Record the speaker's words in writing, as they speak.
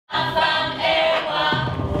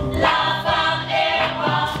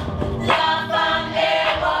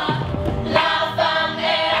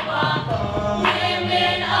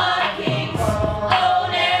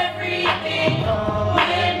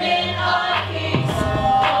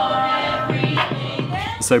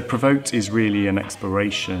So Provok'd is really an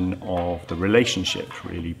exploration of the relationship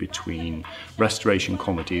really between restoration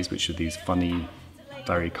comedies, which are these funny,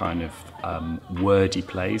 very kind of wordy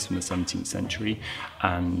plays from the 17th century,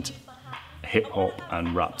 and hip-hop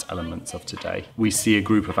and rapped elements of today. We see a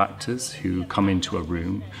group of actors who come into a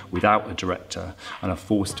room without a director and are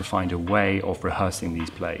forced to find a way of rehearsing these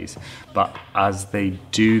plays. But as they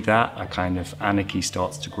do that, a kind of anarchy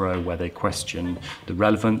starts to grow where they question the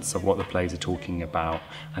relevance of what the plays are talking about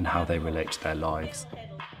and how they relate to their lives.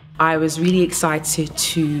 I was really excited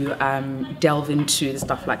to delve into the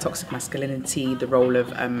stuff like toxic masculinity, the role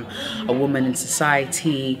of a woman in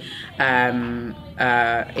society,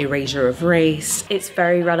 erasure of race. It's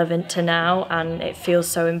very relevant to now, and it feels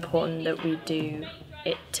so important that we do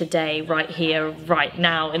it today, right here, right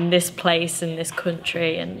now, in this place, in this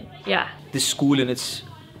country, and yeah. This school in its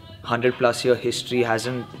 100+ year history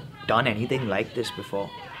hasn't done anything like this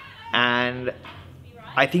before. And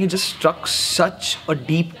I think it just struck such a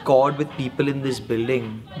deep chord with people in this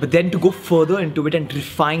building. But then to go further into it and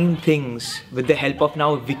refine things with the help of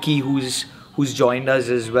now Vicky, who's joined us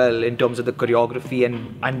as well in terms of the choreography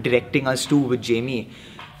and directing us too with Jamie.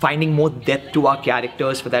 Finding more depth to our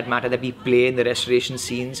characters, for that matter, that we play in the restoration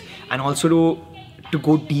scenes, and also to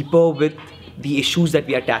go deeper with the issues that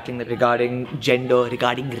we are tackling regarding gender,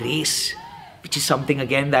 regarding race, which is something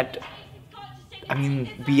again that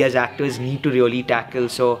we as actors need to really tackle.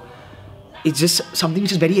 So it's just something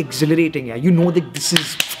which is very exhilarating. Yeah, you know that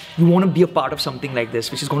you want to be a part of something like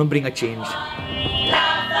this, which is going to bring a change.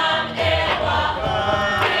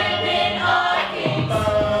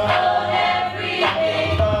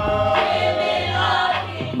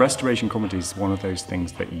 Restoration comedy is one of those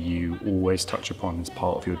things that you always touch upon as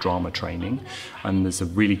part of your drama training, and there's a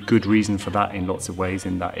really good reason for that in lots of ways,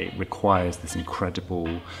 in that it requires this incredible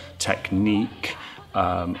technique,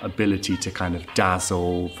 ability to kind of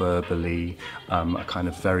dazzle verbally, a kind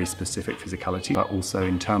of very specific physicality, but also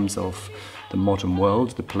in terms of the modern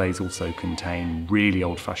world, the plays also contain really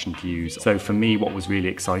old-fashioned views. So for me, what was really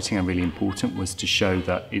exciting and really important was to show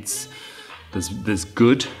that there's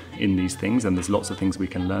good in these things, and there's lots of things we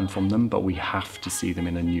can learn from them, but we have to see them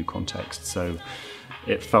in a new context. So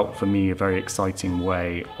it felt for me a very exciting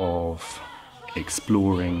way of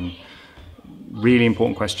exploring really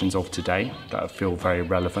important questions of today that feel very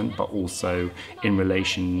relevant, but also in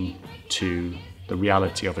relation to the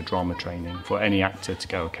reality of a drama training. For any actor to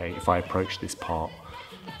go, okay, if I approach this part,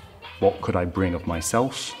 what could I bring of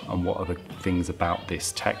myself, and what are the things about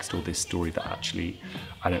this text or this story that actually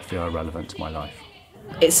I don't feel are relevant to my life?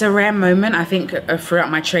 It's a rare moment, I think, throughout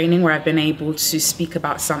my training where I've been able to speak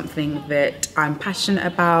about something that I'm passionate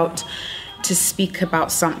about, to speak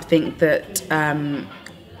about something that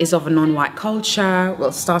is of a non-white culture,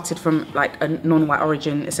 well, started from like a non-white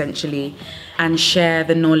origin essentially, and share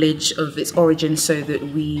the knowledge of its origin so that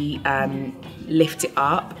we lift it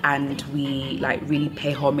up and we like really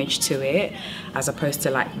pay homage to it, as opposed to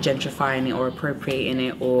like gentrifying it or appropriating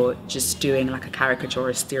it or just doing like a caricature or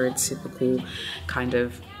a stereotypical kind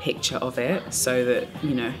of picture of it, so that,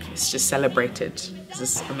 you know, it's just celebrated. This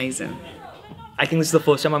is amazing. I think this is the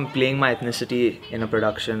first time I'm playing my ethnicity in a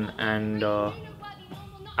production, and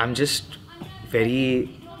I'm just very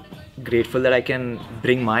grateful that I can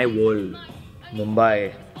bring my world,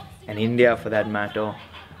 Mumbai and India for that matter,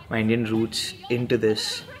 my Indian roots, into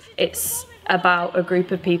this. It's about a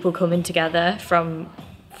group of people coming together from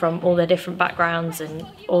all their different backgrounds and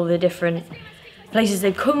all the different places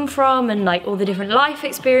they've come from, and like all the different life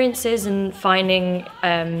experiences, and finding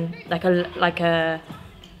like a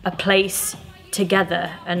place together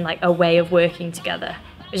and like a way of working together,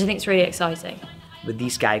 which I think is really exciting. With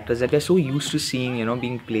these characters that we're so used to seeing, you know,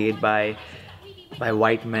 being played by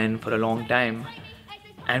white men for a long time.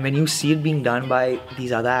 And when you see it being done by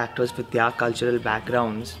these other actors with their cultural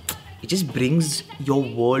backgrounds, it just brings your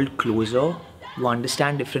world closer. You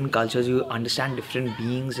understand different cultures, you understand different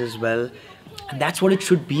beings as well. And that's what it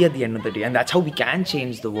should be at the end of the day. And that's how we can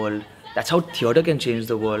change the world. That's how theatre can change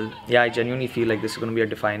the world. Yeah, I genuinely feel like this is going to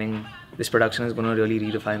be this production is going to really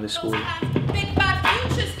redefine the school.